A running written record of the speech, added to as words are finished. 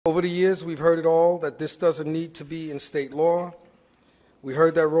Over the years, we've heard it all, that this doesn't need to be in state law. We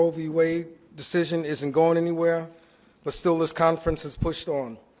heard that Roe v. Wade decision isn't going anywhere, but still this conference is pushed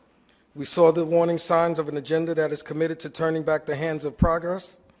on. We saw the warning signs of an agenda that is committed to turning back the hands of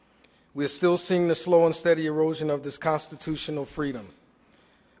progress. We are still seeing the slow and steady erosion of this constitutional freedom.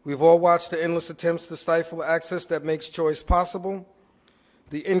 We've all watched the endless attempts to stifle access that makes choice possible.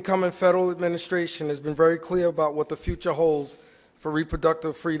 The incoming federal administration has been very clear about what the future holds for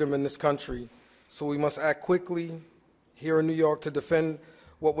reproductive freedom in this country, so we must act quickly here in New York to defend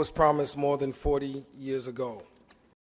what was promised more than 40 years ago.